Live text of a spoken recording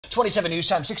27 News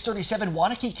Time, 6:37.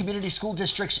 Waunakee Community School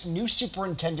District's new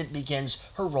superintendent begins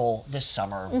her role this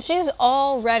summer. And she's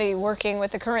already working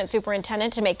with the current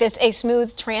superintendent to make this a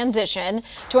smooth transition.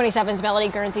 27's Melody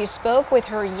Guernsey spoke with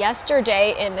her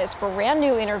yesterday in this brand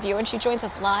new interview, and she joins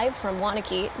us live from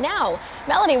Waunakee now.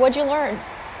 Melody, what'd you learn?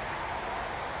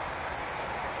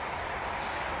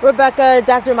 Rebecca,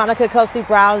 Dr. Monica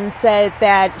Kelsey-Brown said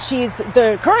that she's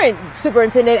the current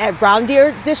superintendent at Brown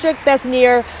Deer District that's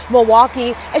near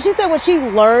Milwaukee. And she said when she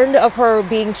learned of her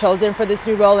being chosen for this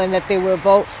new role and that they would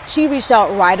vote, she reached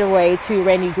out right away to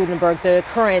Randy Gutenberg, the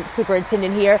current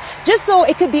superintendent here, just so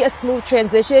it could be a smooth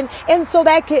transition and so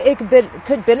that it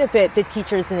could benefit the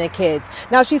teachers and the kids.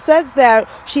 Now, she says that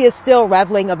she is still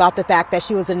reveling about the fact that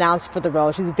she was announced for the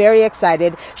role. She's very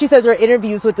excited. She says her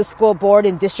interviews with the school board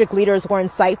and district leaders were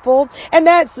insightful. And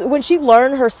that's when she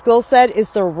learned her skill set is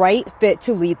the right fit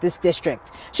to lead this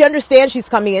district. She understands she's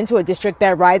coming into a district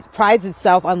that prides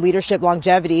itself on leadership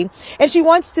longevity. And she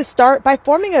wants to start by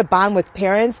forming a bond with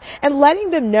parents and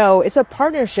letting them know it's a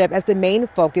partnership as the main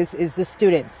focus is the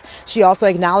students. She also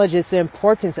acknowledges the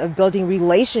importance of building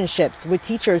relationships with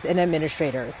teachers and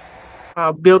administrators.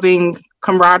 Building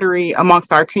camaraderie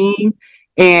amongst our team.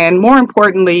 And more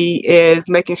importantly is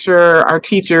making sure our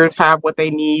teachers have what they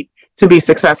need to be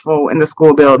successful in the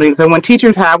school buildings. And when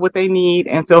teachers have what they need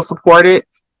and feel supported,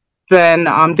 then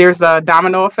there's a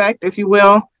domino effect, if you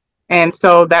will. And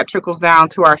so that trickles down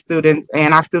to our students,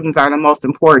 and our students are the most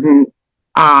important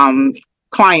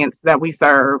clients that we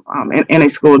serve in a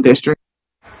school district.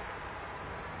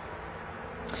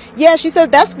 Yeah, she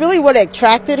said that's really what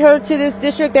attracted her to this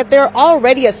district, that they're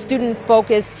already a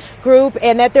student-focused group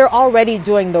and that they're already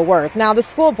doing the work. Now, the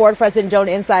school board president, Joan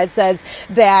Inside, says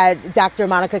that Dr.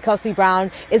 Monica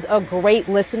Kelsey-Brown is a great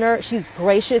listener. She's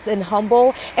gracious and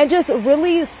humble and just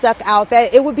really stuck out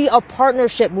that it would be a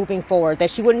partnership moving forward, that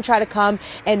she wouldn't try to come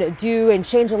and do and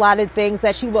change a lot of things,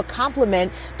 that she will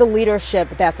complement the leadership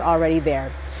that's already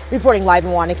there. Reporting live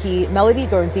in Waunakee, Melody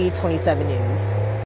Guernsey, 27 News.